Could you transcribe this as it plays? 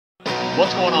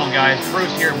What's going on, guys?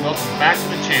 Bruce here, and welcome back to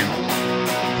the channel.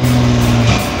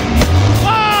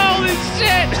 Holy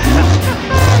shit!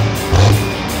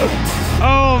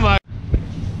 Oh my.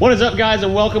 What is up, guys,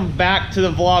 and welcome back to the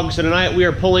vlog. So tonight we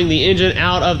are pulling the engine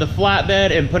out of the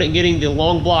flatbed and getting the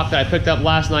long block that I picked up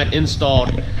last night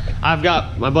installed. I've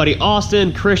got my buddy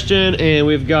Austin, Christian, and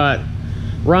we've got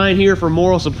Ryan here for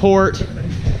moral support.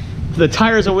 The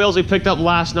tires and wheels we picked up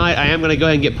last night, I am going to go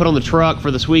ahead and get put on the truck for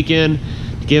this weekend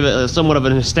to give it somewhat of a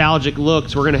nostalgic look.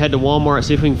 So we're going to head to Walmart,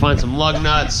 see if we can find some lug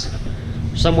nuts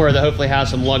somewhere that hopefully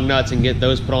has some lug nuts and get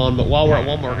those put on. But while we're at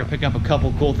Walmart, we're going to pick up a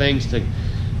couple cool things to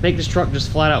make this truck just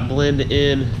flat out blend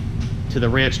in to the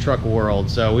ranch truck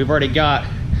world. So we've already got, I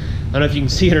don't know if you can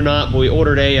see it or not, but we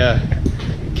ordered a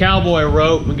cowboy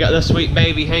rope. We got this sweet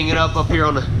baby hanging up here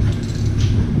on the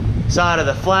side of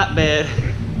the flatbed.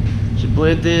 Should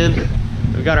blend in.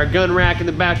 We've got our gun rack in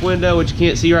the back window, which you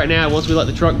can't see right now. Once we let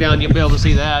the truck down, you'll be able to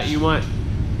see that. You might,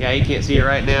 yeah, you can't see it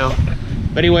right now.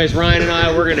 But anyways, Ryan and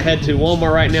I, we're gonna head to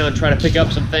Walmart right now and try to pick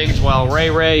up some things while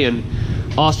Ray and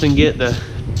Austin get the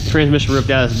transmission ripped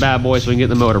out of this bad boy so we can get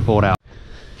the motor pulled out.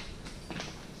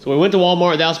 So we went to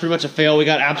Walmart. That was pretty much a fail. We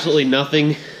got absolutely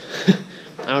nothing.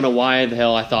 I don't know why the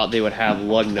hell I thought they would have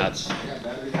lug nuts.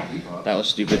 That was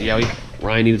stupid. Yeah,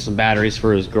 Ryan needed some batteries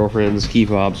for his girlfriend's key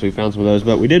fob, so we found some of those.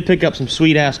 But we did pick up some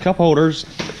sweet ass cup holders.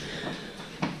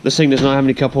 This thing does not have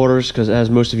any cup holders because, as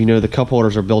most of you know, the cup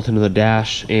holders are built into the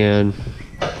dash, and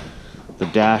the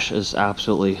dash is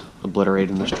absolutely obliterated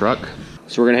in this truck.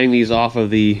 So we're gonna hang these off of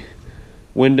the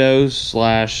windows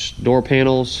 / door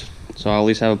panels, so I'll at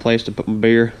least have a place to put my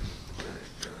beer.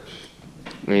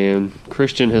 And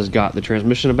Christian has got the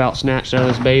transmission about snatched out of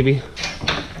this baby.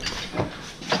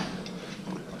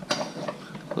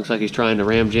 Looks like he's trying to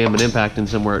ram jam an impact in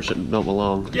somewhere it don't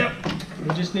belong. Yep.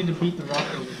 We just need to beat the rock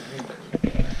over.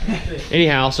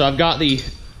 Anyhow, so I've got the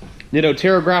Nitto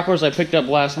Terra grapplers I picked up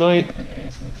last night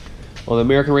on the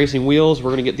American Racing wheels.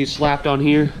 We're gonna get these slapped on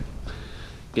here,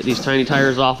 get these tiny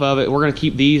tires off of it. We're gonna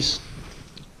keep these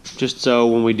just so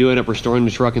when we do end up restoring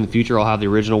the truck in the future, I'll have the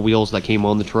original wheels that came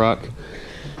on the truck.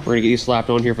 We're gonna get these slapped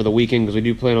on here for the weekend because we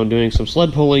do plan on doing some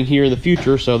sled pulling here in the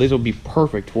future, so these will be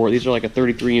perfect for it. These are like a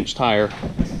 33-inch tire.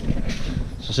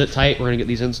 So sit tight, we're gonna get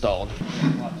these installed.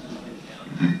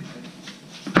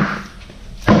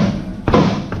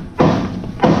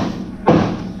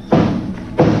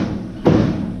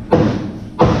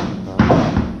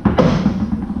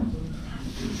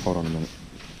 Hold on a minute.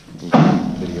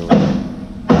 Video.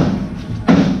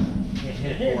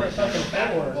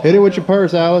 Hit it with your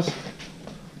purse, Alice.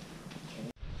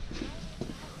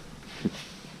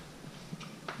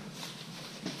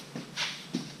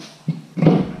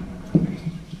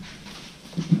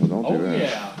 Don't do that.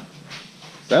 Yeah.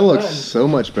 That looks so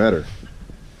much better.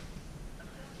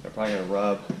 They're probably gonna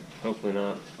rub. Hopefully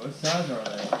not. What size are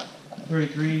they?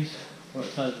 33s. What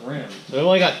size rim? So we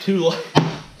only got two.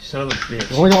 Son of a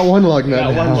bitch. Only got one lug nut.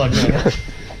 Got one lug nut.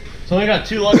 So I only got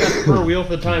 2 lug nuts per wheel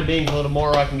for the time being. Until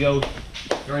tomorrow I can go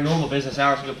during normal business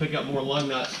hours and go pick up more lug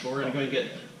nuts. But we're gonna go and get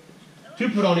 2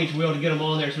 put on each wheel to get them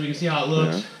on there so we can see how it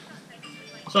looks.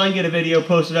 Yeah. So I can get a video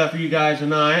posted up for you guys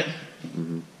tonight.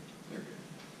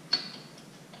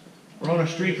 We're on a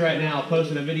streak right now,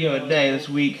 posting a video a day this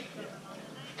week.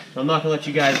 So I'm not gonna let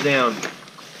you guys down.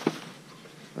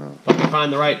 If I can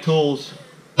find the right tools.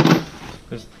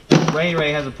 Because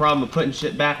Ray has a problem with putting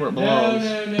shit back where it belongs.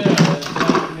 No, that's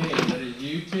not me. That is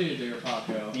you too, dear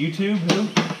Paco. YouTube? Who?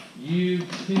 You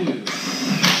too.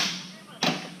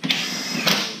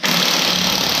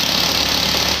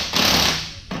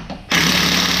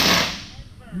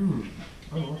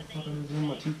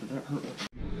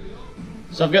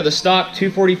 So I've got the stock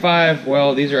 245,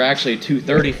 well, these are actually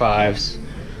 235s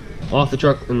off the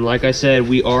truck, and like I said,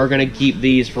 we are going to keep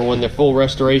these for when the full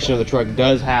restoration of the truck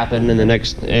does happen in the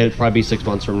next, it'll probably be 6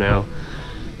 months from now.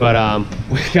 But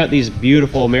we've got these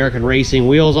beautiful American Racing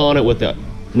wheels on it with the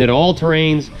Nitto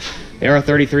all-terrains. They are a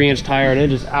 33-inch tire, and it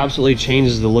just absolutely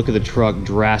changes the look of the truck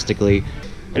drastically.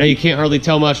 I know you can't hardly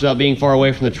tell much without being far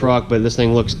away from the truck, but this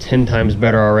thing looks 10 times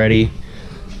better already.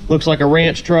 Looks like a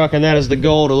ranch truck, and that is the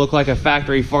goal, to look like a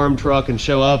factory farm truck and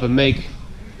show up and make,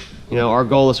 you know, our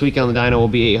goal this weekend on the dyno will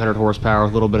be 800 horsepower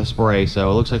with a little bit of spray. So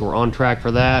it looks like we're on track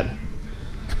for that.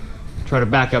 Try to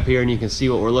back up here and you can see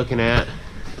what we're looking at.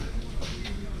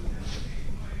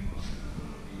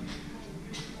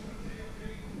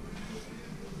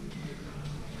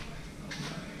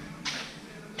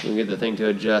 So we can get the thing to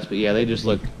adjust, but yeah, they just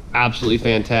look absolutely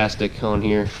fantastic on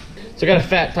here. So I got a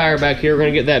fat tire back here. We're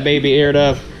gonna get that baby aired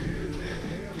up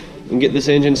and get this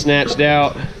engine snatched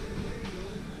out.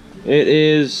 It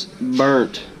is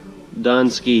burnt.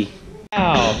 Dunsky.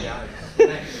 Wow.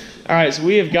 All right, so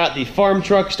we have got the farm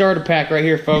truck starter pack right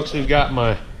here, folks. We've got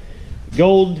my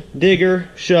gold digger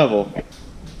shovel,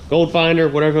 gold finder,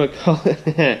 whatever you want to call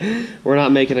it. We're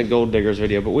not making a gold diggers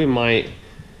video, but we might,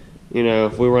 you know,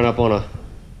 if we run up on a,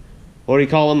 what do you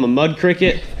call them, a mud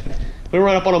cricket? If we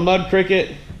run up on a mud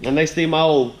cricket and they see my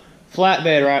old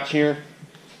flatbed right here,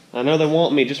 I know they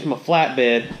want me just from a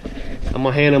flatbed. I'm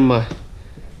gonna hand them my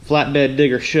flatbed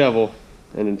digger shovel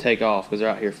and then take off because they're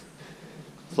out here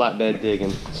flatbed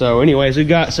digging. So anyways, we've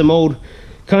got some old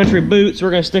country boots.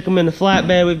 We're gonna stick them in the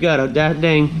flatbed. We've got a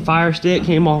dang fire stick,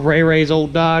 came off Ray Ray's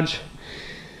old Dodge.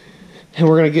 And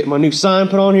we're gonna get my new sign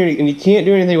put on here, and you can't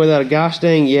do anything without a gosh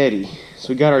dang Yeti.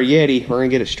 So we got our Yeti, we're gonna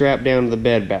get it strapped down to the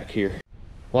bed back here.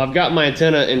 Well, I've got my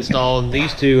antenna installed.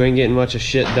 These two ain't getting much of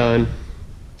shit done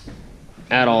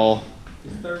at all.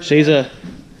 She's a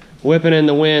whipping in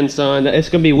the wind, son. It's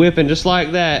gonna be whipping just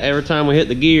like that every time we hit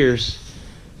the gears.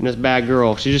 And this bad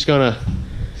girl, she's just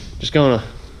gonna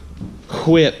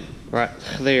whip right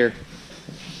there.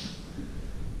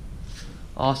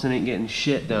 Austin ain't getting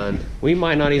shit done. We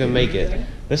might not even make it.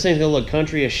 This thing's gonna look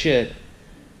country as shit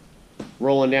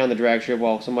rolling down the drag strip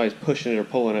while somebody's pushing it or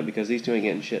pulling it because these two ain't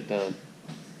getting shit done.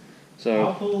 So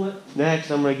I'll pull it. Next,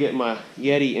 I'm gonna get my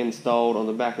Yeti installed on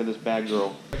the back of this bad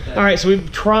girl. All right, so we're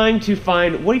trying to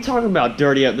find, what are you talking about,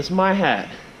 dirty up? This is my hat.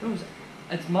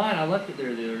 It's mine. I left it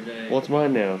there the other day. Well, it's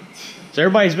mine now. So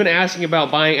everybody's been asking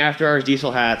about buying After Hours diesel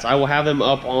hats. I will have them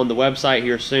up on the website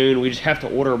here soon. We just have to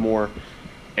order more.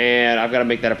 And I've got to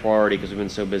make that a priority because we've been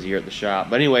so busy here at the shop.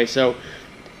 But anyway, so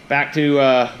back to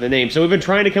the name. So we've been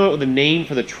trying to come up with a name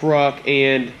for the truck,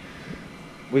 and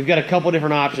we've got a couple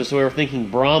different options. So we were thinking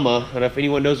Brahma. I don't know if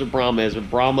anyone knows what Brahma is, but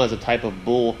Brahma is a type of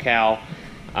bull cow.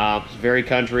 It's very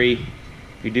country.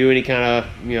 If you do any kind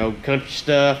of, you know, country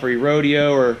stuff, or you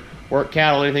rodeo or work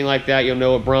cattle, anything like that, you'll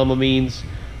know what Brahma means.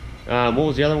 What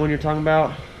was the other one you're talking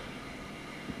about?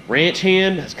 Ranch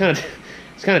hand. It's kind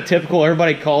of typical.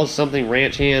 Everybody calls something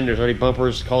ranch hand. There's already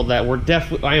bumpers called that.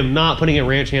 I am not putting a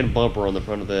ranch hand bumper on the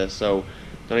front of this, so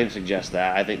don't even suggest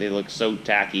that. I think they look so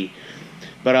tacky.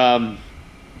 But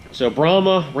so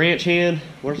Brahma, ranch hand.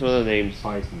 What are some other names?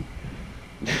 Bison.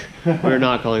 We're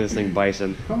not calling this thing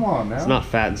Bison. Come on now. It's not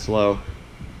fat and slow.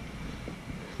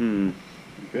 I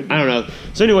don't know.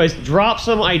 So anyways, drop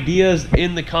some ideas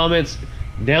in the comments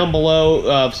down below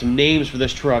of some names for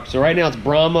this truck. So right now it's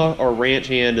Brahma or Ranch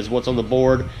Hand is what's on the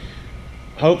board.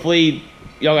 Hopefully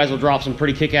y'all guys will drop some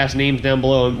pretty kick-ass names down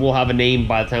below, and we'll have a name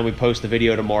by the time we post the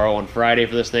video tomorrow on Friday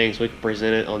for this thing, so we can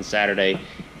present it on Saturday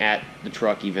at the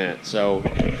truck event. So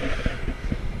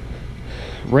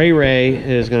Ray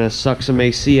is gonna suck some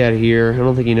AC out of here. I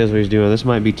don't think he knows what he's doing. This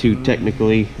might be too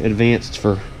technically advanced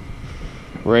for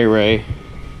Ray.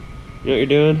 You know what you're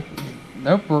doing?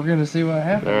 Nope, we're gonna see what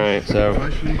happens. All right, so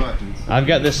Pushing buttons. I've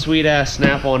got this sweet ass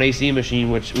Snap-on AC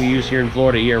machine, which we use here in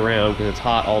Florida year round because it's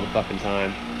hot all the fucking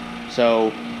time.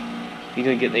 So he's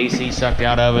gonna get the AC sucked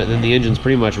out of it, then the engine's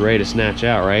pretty much ready to snatch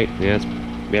out, right? Yeah,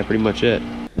 that's pretty much it.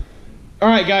 All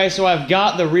right, guys, so I've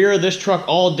got the rear of this truck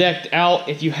all decked out.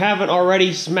 If you haven't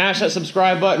already, smash that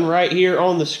subscribe button right here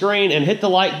on the screen and hit the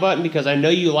like button because I know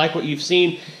you like what you've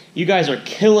seen. You guys are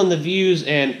killing the views,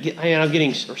 and I'm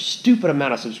getting a stupid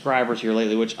amount of subscribers here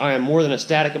lately, which I am more than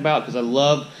ecstatic about because I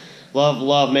love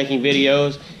making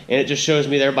videos, and it just shows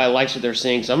me that everybody likes what they're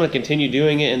seeing. So I'm going to continue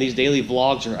doing it, and these daily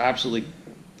vlogs are absolutely,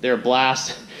 they're a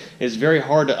blast. It's very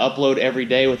hard to upload every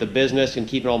day with a business and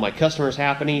keeping all my customers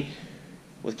happy,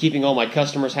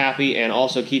 and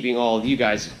also keeping all of you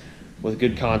guys with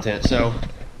good content. So,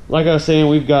 like I was saying,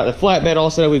 we've got the flatbed all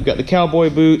set up, we've got the cowboy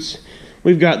boots,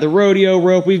 we've got the rodeo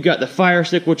rope, we've got the fire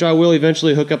stick, which I will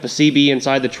eventually hook up a CB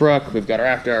inside the truck. We've got our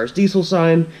After Hours diesel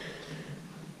sign,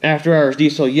 After Hours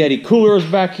diesel Yeti coolers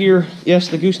back here. Yes,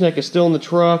 the gooseneck is still in the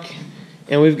truck,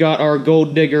 and we've got our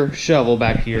gold digger shovel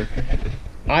back here.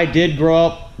 I did grow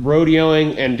up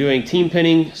rodeoing and doing team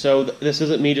pinning, so this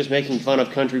isn't me just making fun of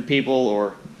country people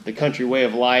or the country way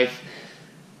of life.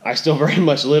 I still very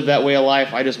much live that way of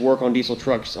life. I just work on diesel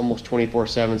trucks almost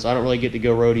 24/7, so I don't really get to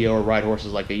go rodeo or ride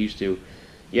horses like I used to.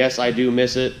 Yes, I do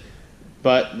miss it,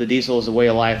 but the diesel is the way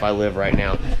of life I live right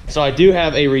now. So I do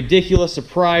have a ridiculous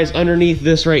surprise underneath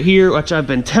this right here, which I've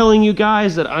been telling you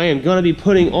guys that I am going to be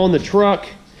putting on the truck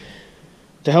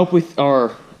to help with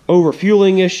our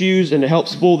overfueling issues and to help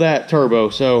spool that turbo.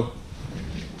 So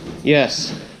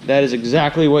yes, that is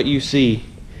exactly what you see.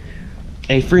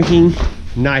 A freaking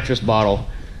nitrous bottle.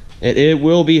 It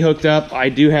will be hooked up. I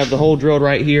do have the hole drilled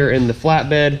right here in the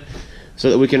flatbed so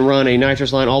that we can run a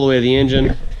nitrous line all the way to the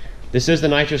engine. This is the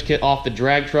nitrous kit off the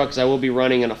drag truck, because I will be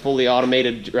running a fully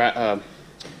automated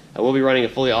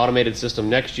system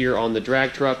next year on the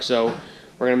drag truck. So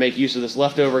We're gonna make use of this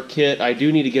leftover kit. I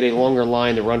do need to get a longer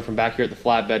line to run from back here at the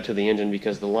flatbed to the engine,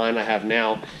 because the line I have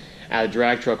now at the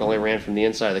drag truck only ran from the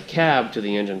inside of the cab to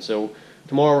the engine. So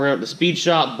tomorrow we're going to the speed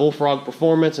shop, Bullfrog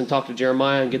Performance, and talk to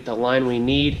Jeremiah and get the line we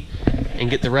need and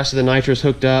get the rest of the nitrous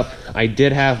hooked up. I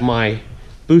did have my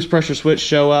boost pressure switch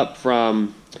show up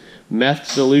from Meth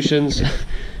Solutions.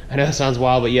 I know that sounds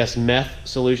wild, but yes, Meth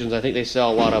Solutions. I think they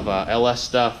sell a lot of LS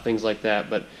stuff, things like that,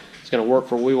 but it's going to work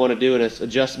for what we want to do, and it's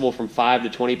adjustable from 5 to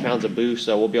 20 pounds of boost,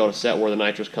 so we'll be able to set where the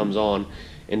nitrous comes on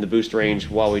in the boost range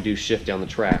while we do shift down the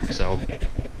track. So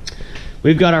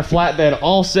we've got our flatbed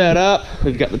all set up.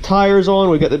 We've got the tires on.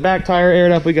 We've got the back tire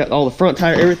aired up. We got all the front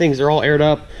tire, they're all aired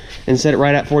up and set it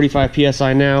right at 45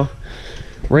 PSI now.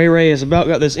 Ray has about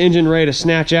got this engine ready to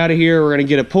snatch out of here. We're gonna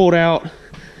get it pulled out,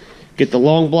 get the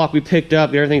long block we picked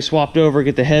up, get everything swapped over,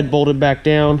 get the head bolted back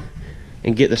down,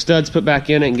 and get the studs put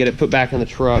back in it and get it put back in the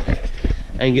truck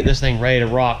and get this thing ready to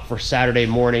rock for Saturday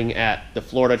morning at the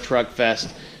Florida Truck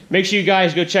Fest. Make sure you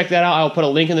guys go check that out. I'll put a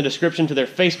link in the description to their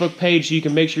Facebook page so you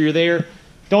can make sure you're there.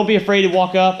 Don't be afraid to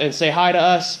walk up and say hi to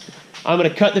us. I'm going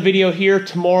to cut the video here.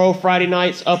 Tomorrow, Friday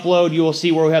night's upload, you will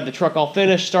see where we have the truck all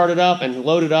finished, started up, and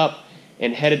loaded up,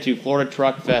 and headed to Florida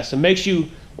Truck Fest. So make sure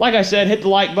you, like I said, hit the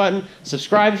like button,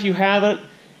 subscribe if you haven't,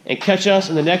 and catch us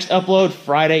in the next upload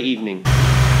Friday evening.